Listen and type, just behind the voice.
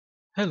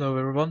Hello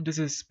everyone, this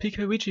is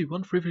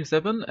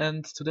PKWG1337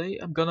 and today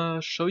I'm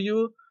gonna show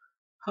you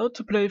how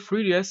to play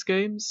 3DS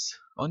games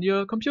on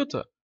your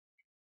computer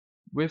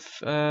with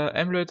an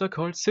emulator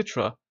called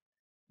CITRA.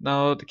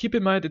 Now keep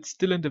in mind it's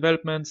still in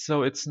development,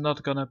 so it's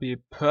not gonna be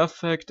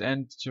perfect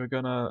and you're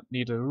gonna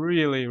need a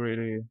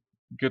really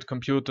good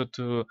computer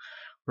to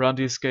run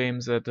these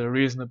games at a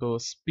reasonable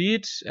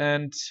speed,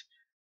 and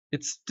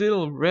it's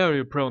still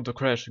very prone to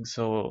crashing,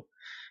 so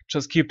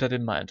just keep that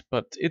in mind.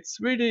 But it's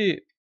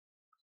really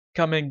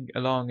coming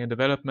along in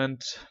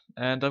development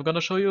and I'm gonna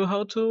show you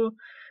how to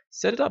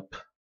set it up.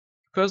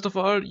 First of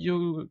all,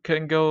 you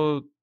can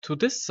go to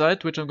this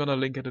site, which I'm gonna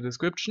link in the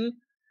description,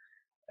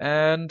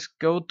 and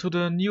go to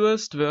the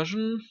newest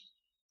version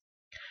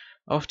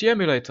of the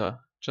emulator.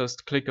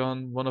 Just click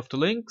on one of the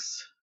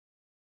links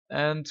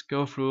and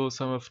go through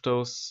some of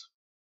those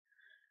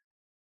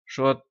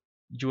short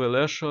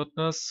URL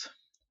shorteners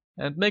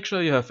and make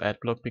sure you have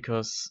adblock,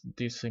 because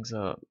these things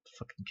are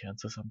fucking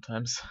cancer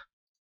sometimes.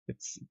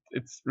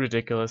 It's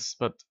ridiculous,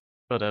 but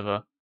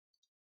whatever.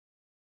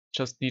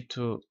 Just need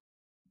to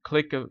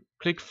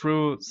click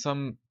through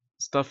some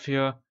stuff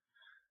here,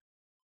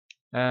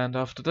 and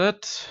after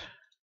that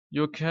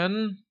you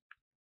can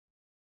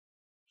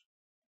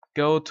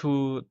go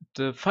to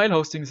the file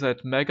hosting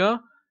site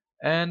Mega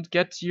and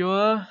get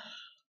your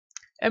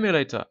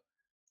emulator.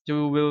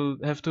 You will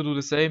have to do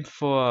the same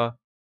for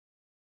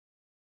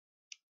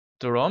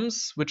the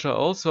ROMs, which are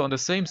also on the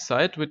same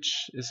site,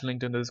 which is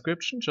linked in the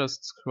description.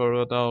 Just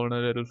scroll down a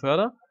little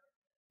further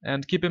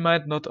and keep in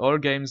mind not all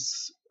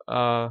games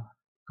are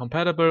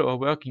compatible or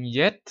working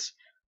yet,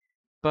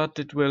 but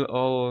it will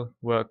all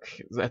work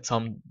at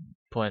some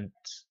point,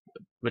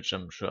 which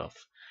I'm sure of.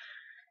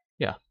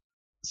 Yeah.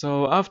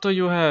 So after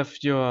you have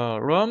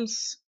your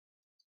ROMs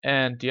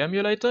and the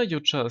emulator, you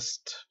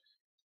just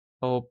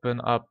open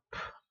up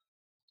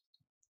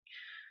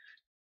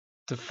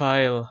the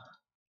file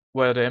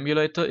where the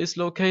emulator is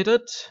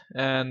located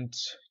and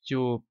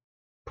you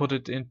put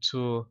it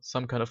into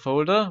some kind of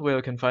folder where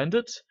you can find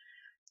it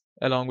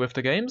along with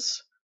the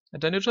games,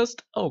 and then you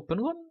just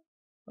open one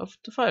of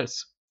the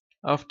files.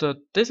 After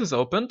this is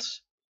opened,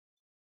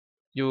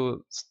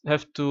 you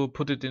have to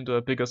put it into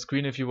a bigger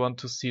screen if you want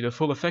to see the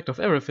full effect of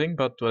everything,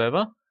 but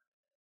whatever.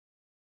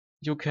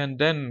 You can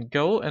then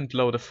go and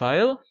load a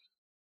file,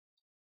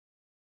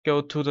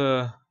 go to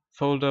the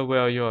folder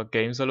where your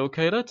games are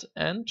located,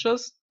 and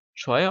just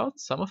try out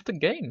some of the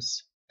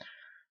games.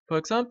 For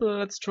example,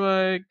 let's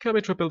try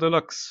Kirby Triple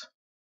Deluxe.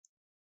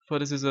 For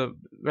this is a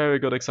very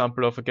good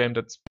example of a game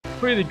that's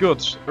pretty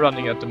good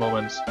running at the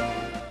moment.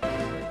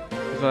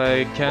 If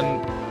I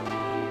can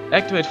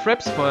activate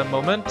fraps for a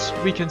moment,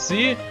 we can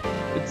see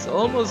it's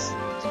almost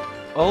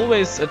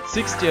always at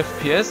 60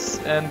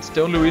 FPS, and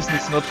the only reason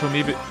it's not for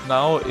me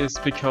now is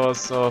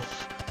because of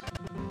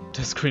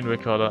the screen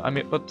recorder. I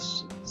mean, but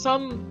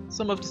some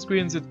of the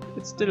screens it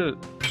still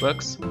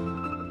works.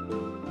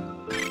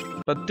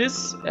 But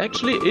this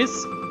actually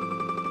is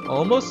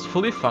almost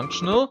fully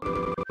functional,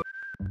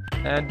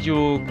 and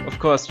you, of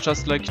course,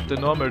 just like the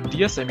normal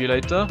DS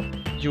emulator,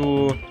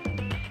 you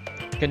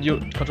can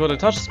control the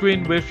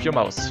touchscreen with your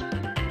mouse.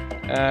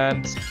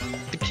 And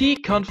the key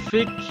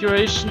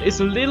configuration is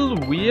a little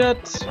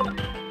weird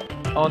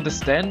on the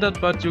standard,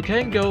 but you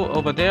can go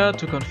over there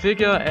to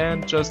configure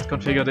and just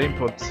configure the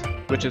input,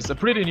 which is a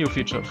pretty new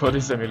feature for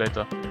this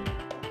emulator.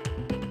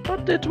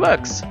 But it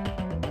works.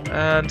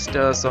 And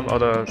there are some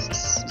other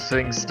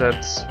things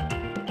that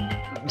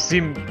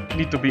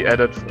need to be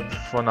added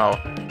for now.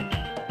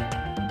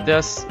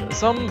 There's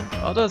some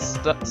other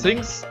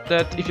things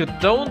that if you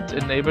don't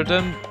enable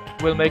them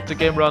will make the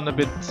game run a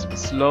bit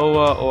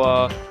slower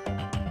or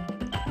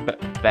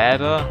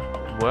better,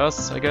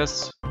 worse, I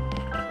guess.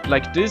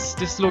 Like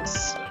this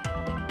looks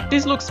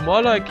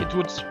more like it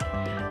would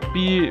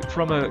be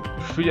from a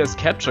 3DS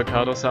capture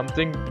card or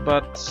something,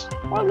 but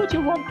why would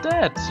you want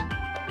that?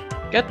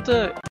 Get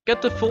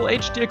the full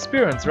HD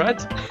experience,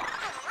 right?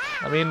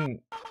 I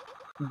mean,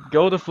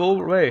 go the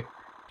full way.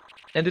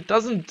 And it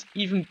doesn't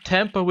even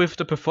tamper with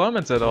the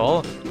performance at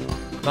all.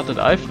 Not that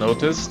I've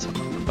noticed.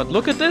 But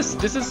look at this!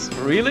 This is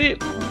really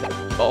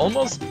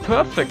almost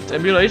perfect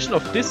emulation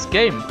of this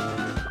game.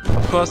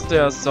 Of course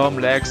there are some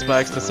lag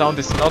spikes, the sound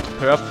is not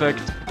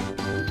perfect.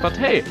 But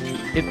hey,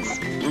 it's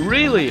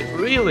really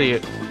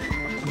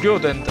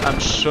good, and I'm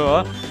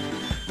sure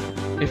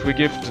if we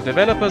give the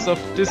developers of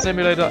this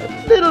emulator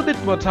a little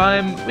bit more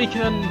time, we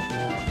can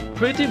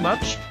pretty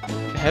much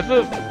have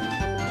a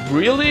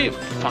really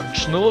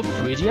functional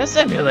 3DS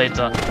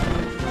emulator.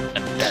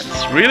 And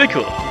that's really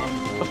cool.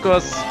 Of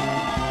course,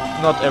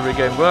 not every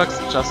game works,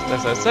 just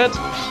as I said.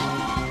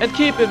 And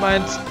keep in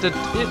mind that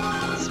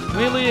it's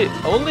really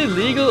only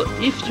legal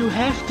if you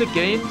have the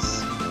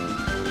games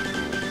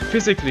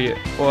physically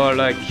or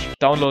like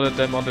downloaded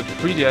them on the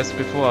 3DS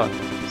before.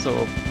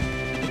 So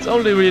it's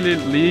only really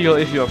legal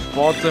if you have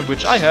bought them,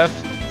 which I have.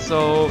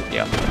 So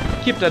yeah,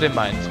 keep that in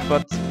mind.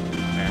 But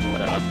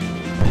whatever.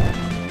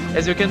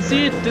 As you can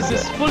see, this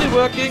is fully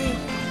working.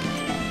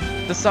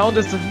 The sound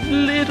is a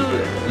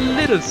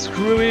little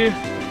screwy.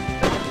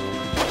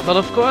 But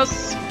of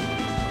course,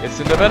 it's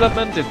in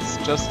development, it's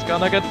just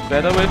gonna get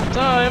better with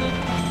time.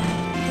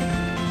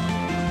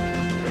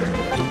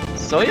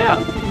 So yeah,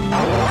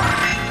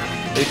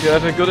 if you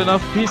have a good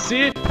enough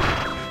PC,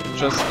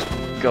 just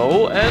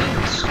go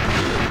and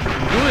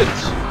do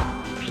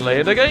it.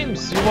 Play the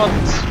games you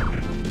want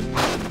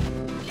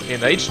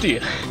in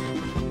HD.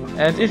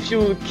 And if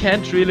you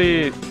can't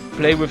really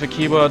play with a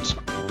keyboard,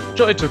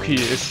 Joy-to-Key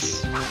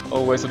is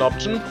always an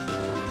option.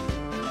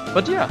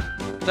 But yeah,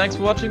 thanks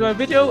for watching my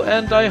video,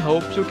 and I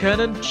hope you can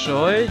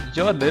enjoy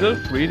your little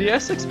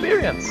 3DS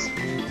experience.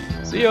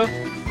 See ya!